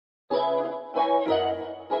Hey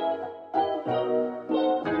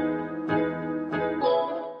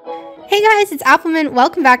guys, it's Appleminte.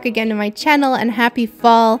 Welcome back again to my channel and happy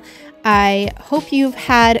fall. I hope you've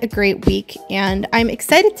had a great week and I'm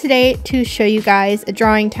excited today to show you guys a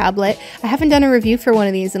drawing tablet. I haven't done a review for one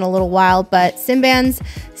of these in a little while, but Simbans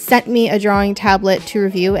sent me a drawing tablet to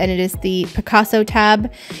review and it is the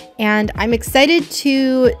PicassoTab, and I'm excited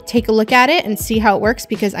to take a look at it and see how it works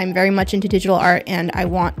because I'm very much into digital art and I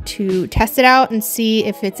want to test it out and see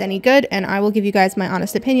if it's any good, and I will give you guys my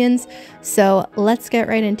honest opinions. So let's get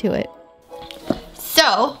right into it.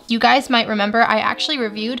 So, you guys might remember I actually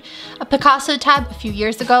reviewed a PicassoTab a few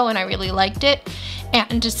years ago and I really liked it.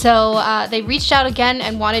 And so they reached out again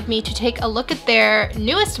and wanted me to take a look at their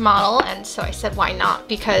newest model, and so I said why not,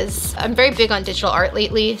 because I'm very big on digital art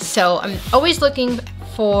lately, so I'm always looking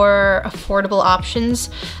for affordable options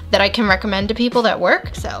that I can recommend to people that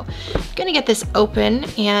work. So I'm gonna get this open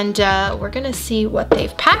and we're gonna see what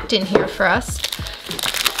they've packed in here for us.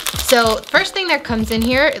 So first thing that comes in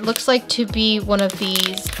here, it looks like to be one of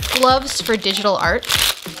these gloves for digital art.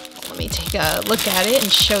 Let me take a look at it and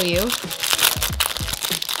show you.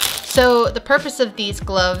 So the purpose of these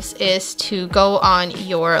gloves is to go on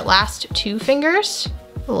your last two fingers,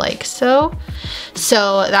 like so.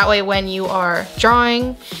 So that way when you are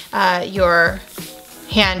drawing, your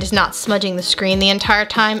hand is not smudging the screen the entire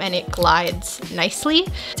time and it glides nicely.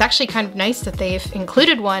 It's actually kind of nice that they've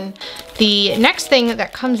included one. The next thing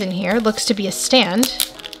that comes in here looks to be a stand.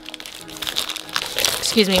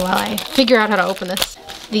 Excuse me while I figure out how to open this.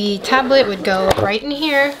 The tablet would go right in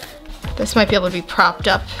here. This might be able to be propped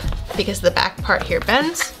up because the back part here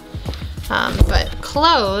bends. But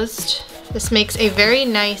closed, this makes a very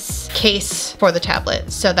nice case for the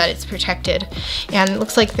tablet so that it's protected. And it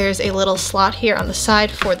looks like there's a little slot here on the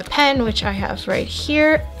side for the pen, which I have right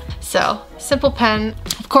here. So, simple pen.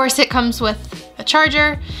 Of course, it comes with a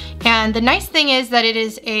charger. And the nice thing is that it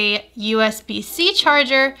is a USB-C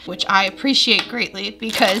charger, which I appreciate greatly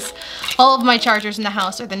because all of my chargers in the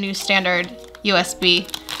house are the new standard USB.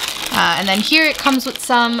 And then here it comes with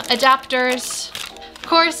some adapters. Of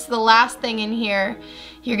course, the last thing in here,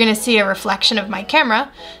 you're gonna see a reflection of my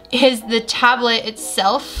camera, is the tablet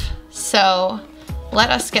itself. So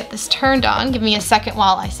let us get this turned on. Give me a second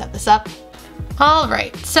while I set this up. All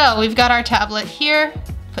right, so we've got our tablet here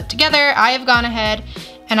put together. I have gone ahead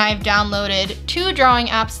and I've downloaded two drawing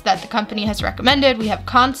apps that the company has recommended. We have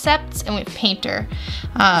Concepts and we have Painter.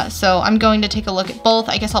 So I'm going to take a look at both.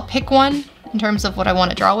 I guess I'll pick one in terms of what I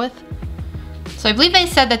want to draw with. So I believe they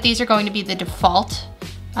said that these are going to be the default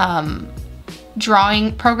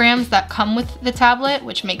drawing programs that come with the tablet,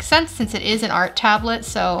 which makes sense since it is an art tablet,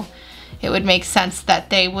 so it would make sense that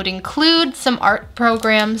they would include some art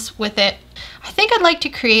programs with it. I think I'd like to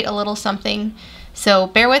create a little something, so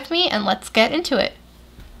bear with me and let's get into it.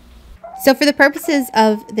 So for the purposes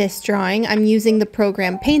of this drawing, I'm using the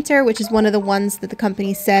program Painter, which is one of the ones that the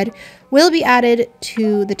company said will be added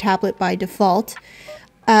to the tablet by default.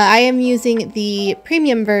 I am using the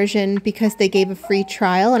premium version because they gave a free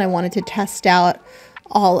trial and I wanted to test out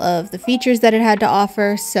all of the features that it had to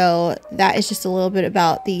offer. So that is just a little bit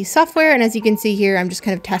about the software. And as you can see here, I'm just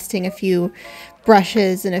kind of testing a few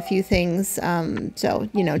brushes and a few things. So,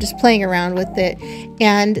 you know, just playing around with it.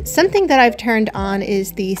 And something that I've turned on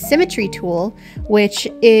is the symmetry tool, which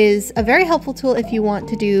is a very helpful tool if you want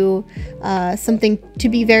to do something to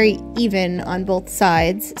be very even on both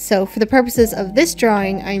sides. So for the purposes of this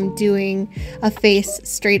drawing, I'm doing a face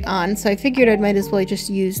straight on. So I figured I might as well just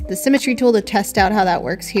use the symmetry tool to test out how that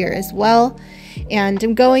works here as well. And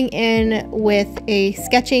I'm going in with a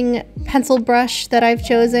sketching pencil brush that I've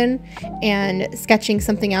chosen and sketching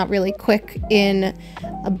something out really quick in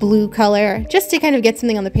a blue color just to kind of get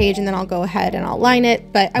something on the page, and then I'll go ahead and I'll line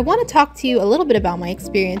it. But I want to talk to you a little bit about my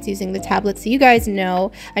experience using the tablet so you guys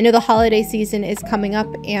know. I know the holiday season is coming up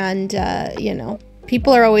and you know,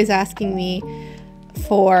 people are always asking me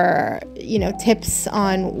for, you know, tips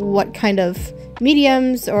on what kind of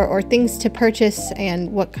mediums or things to purchase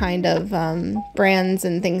and what kind of brands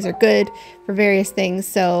and things are good for various things.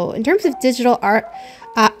 So in terms of digital art,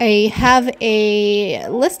 I have a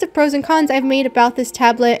list of pros and cons I've made about this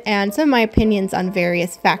tablet and some of my opinions on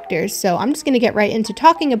various factors. So I'm just going to get right into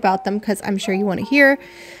talking about them because I'm sure you want to hear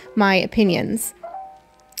my opinions.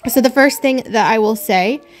 So the first thing that I will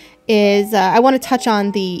say is I want to touch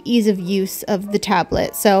on the ease of use of the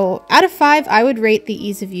tablet. So out of 5, I would rate the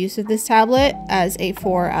ease of use of this tablet as a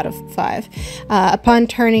 4 out of 5. Upon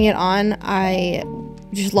turning it on, I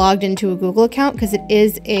just logged into a Google account because it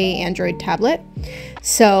is an Android tablet.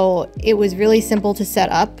 So it was really simple to set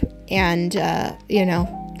up, and you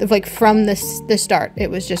know, like from the start, it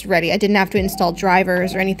was just ready. I didn't have to install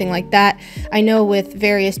drivers or anything like that. I know with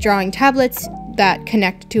various drawing tablets that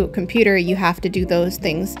connect to a computer, you have to do those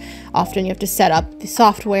things. Often you have to set up the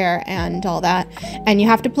software and all that, and you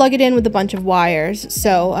have to plug it in with a bunch of wires.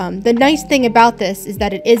 So the nice thing about this is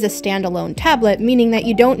that it is a standalone tablet, meaning that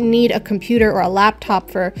you don't need a computer or a laptop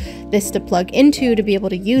for this to plug into to be able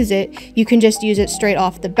to use it. You can just use it straight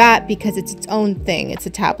off the bat because it's its own thing. It's a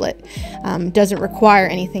tablet. Doesn't require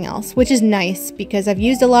anything else, which is nice because I've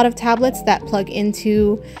used a lot of tablets that plug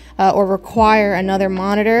into or require another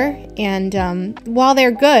monitor, and while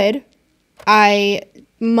they're good, I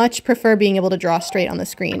much prefer being able to draw straight on the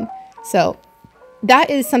screen. So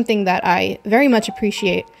that is something that I very much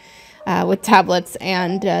appreciate with tablets,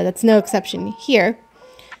 and that's no exception here.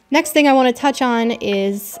 Next thing I want to touch on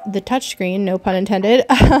is the touchscreen, no pun intended,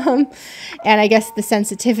 and I guess the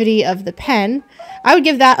sensitivity of the pen. I would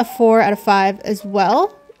give that a 4 out of 5 as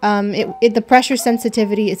well. The pressure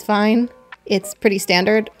sensitivity is fine. It's pretty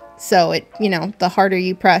standard. So the harder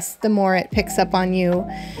you press, the more it picks up on you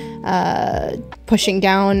pushing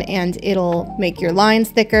down, and it'll make your lines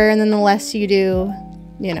thicker, and then the less you do,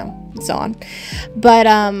 so on. But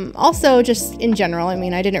also just in general, I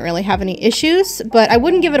mean, I didn't really have any issues, but I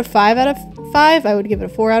wouldn't give it a 5 out of 5. I would give it a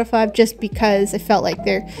 4 out of 5 just because I felt like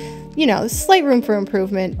there's slight room for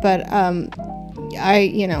improvement, but I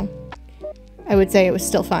would say it was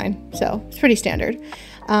still fine. So it's pretty standard.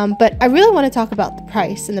 But I really want to talk about the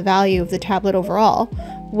price and the value of the tablet overall,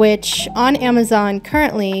 which on Amazon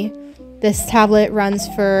currently, this tablet runs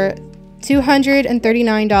for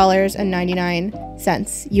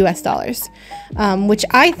 $239.99 US dollars, which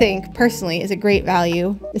I think personally is a great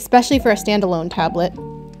value, especially for a standalone tablet,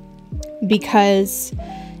 because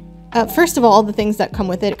first of all the things that come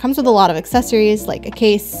with it, it comes with a lot of accessories like a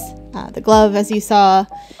case, the glove as you saw,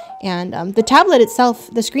 and the tablet itself,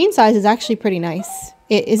 the screen size is actually pretty nice.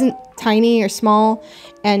 It isn't tiny or small,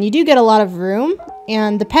 and you do get a lot of room,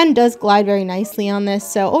 and the pen does glide very nicely on this.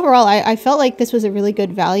 So overall, I felt like this was a really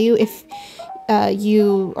good value if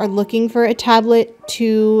you are looking for a tablet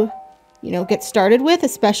to, get started with,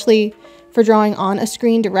 especially for drawing on a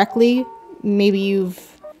screen directly. Maybe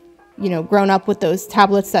you've, grown up with those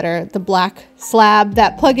tablets that are the black slab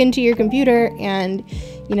that plug into your computer, and,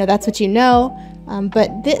 that's what you know.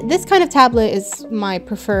 But this kind of tablet is my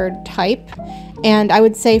preferred type, and I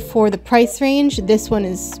would say for the price range, this one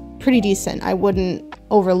is pretty decent. I wouldn't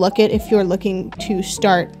overlook it if you're looking to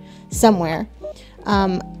start somewhere.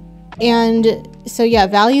 And so yeah,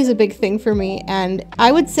 value is a big thing for me, and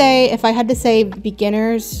I would say if I had to say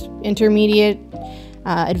beginners, intermediate,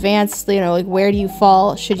 advanced, like where do you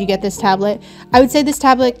fall should you get this tablet, I would say this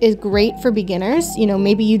tablet is great for beginners.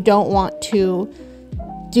 Maybe you don't want to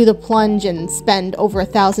do the plunge and spend over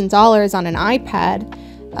 $1,000 on an iPad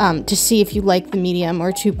to see if you like the medium,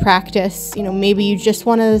 or to practice. Maybe you just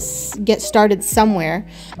want to get started somewhere,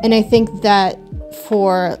 and I think that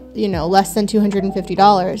for less than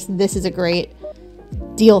 $250, this is a great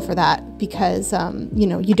deal for that, because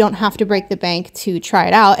you don't have to break the bank to try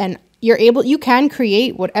it out, and you can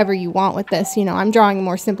create whatever you want with this. I'm drawing a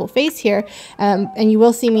more simple face here, and you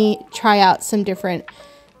will see me try out some different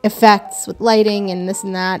effects with lighting and this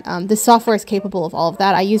and that. This software is capable of all of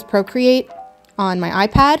that. I use Procreate on my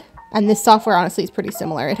iPad, and this software honestly is pretty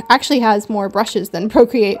similar. It actually has more brushes than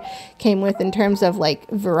Procreate came with in terms of like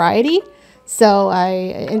variety. So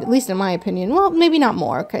at least in my opinion, well, maybe not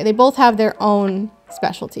more. Okay, they both have their own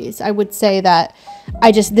specialties. I would say that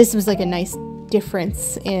this was like a nice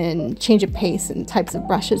difference in change of pace and types of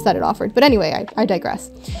brushes that it offered. But anyway, I digress.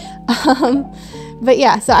 But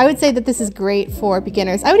yeah, so I would say that this is great for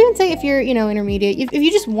beginners. I would even say if you're, intermediate, if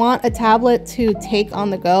you just want a tablet to take on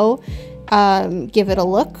the go, give it a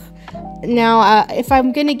look. Now, if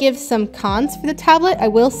I'm going to give some cons for the tablet, I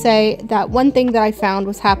will say that one thing that I found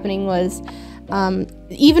was happening was,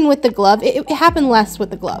 even with the glove, it happened less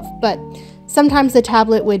with the glove, but sometimes the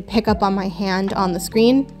tablet would pick up on my hand on the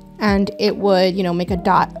screen, and it would, make a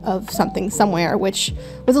dot of something somewhere, which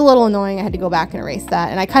was a little annoying. I had to go back and erase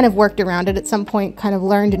that, and I kind of worked around it at some point, kind of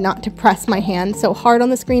learned not to press my hand so hard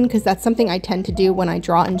on the screen, because that's something I tend to do when I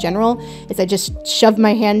draw in general, is I just shove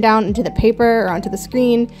my hand down into the paper or onto the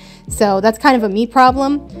screen. So that's kind of a me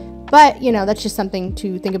problem, but, that's just something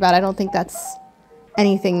to think about. I don't think that's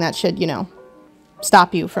anything that should,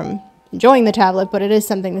 stop you from enjoying the tablet, but it is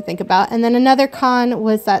something to think about. And then another con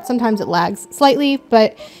was that sometimes it lags slightly,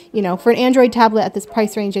 but for an Android tablet at this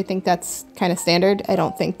price range, I think that's kind of standard. I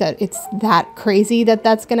don't think that it's that crazy that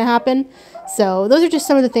that's going to happen. So those are just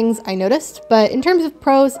some of the things I noticed. But in terms of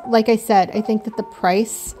pros, like I said, I think that the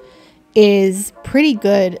price is pretty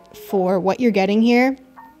good for what you're getting here.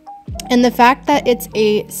 And the fact that it's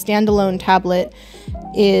a standalone tablet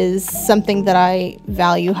is something that I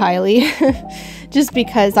value highly, just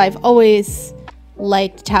because I've always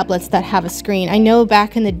liked tablets that have a screen. I know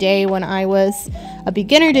back in the day when I was a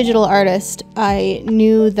beginner digital artist, I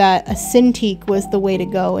knew that a Cintiq was the way to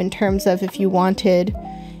go in terms of if you wanted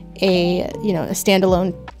a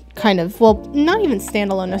standalone kind of, well, not even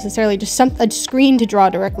standalone necessarily, just a screen to draw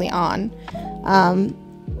directly on.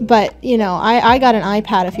 But I got an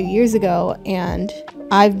iPad a few years ago, and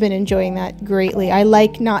I've been enjoying that greatly. I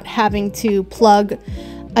like not having to plug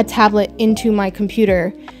a tablet into my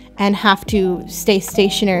computer and have to stay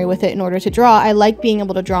stationary with it in order to draw. I like being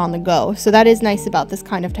able to draw on the go. So that is nice about this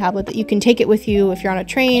kind of tablet, that you can take it with you if you're on a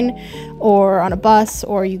train or on a bus,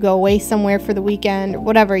 or you go away somewhere for the weekend or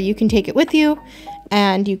whatever. You can take it with you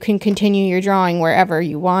and you can continue your drawing wherever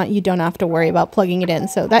you want. You don't have to worry about plugging it in.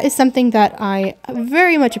 So that is something that I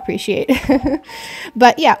very much appreciate.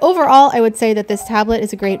 But yeah, overall, I would say that this tablet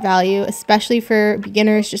is a great value, especially for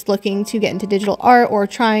beginners just looking to get into digital art or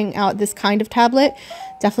trying out this kind of tablet.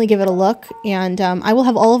 Definitely give it a look, and I will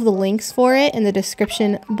have all of the links for it in the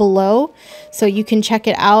description below, so you can check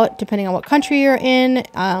it out depending on what country you're in.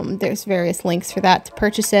 There's various links for that to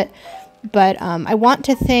purchase it. But I want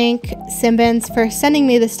to thank Simbans for sending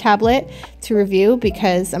me this tablet to review,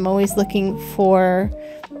 because I'm always looking for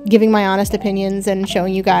giving my honest opinions and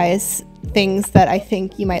showing you guys things that I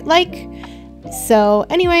think you might like. So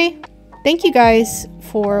anyway, thank you guys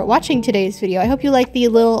for watching today's video. I hope you like the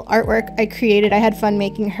little artwork I created. I had fun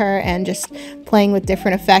making her and just playing with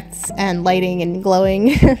different effects and lighting and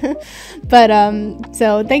glowing. But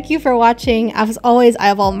so thank you for watching. As always, I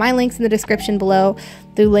have all my links in the description below.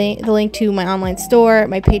 The link to my online store,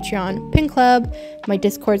 my Patreon pin club, my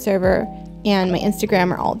Discord server, and my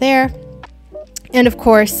Instagram are all there. And of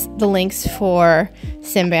course, the links for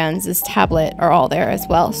Simbans' tablet are all there as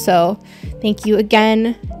well. So thank you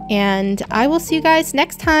again, and I will see you guys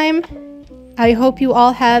next time. I hope you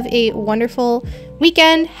all have a wonderful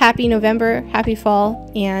weekend. Happy November, happy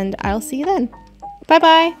fall, and I'll see you then.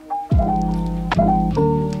 Bye-bye.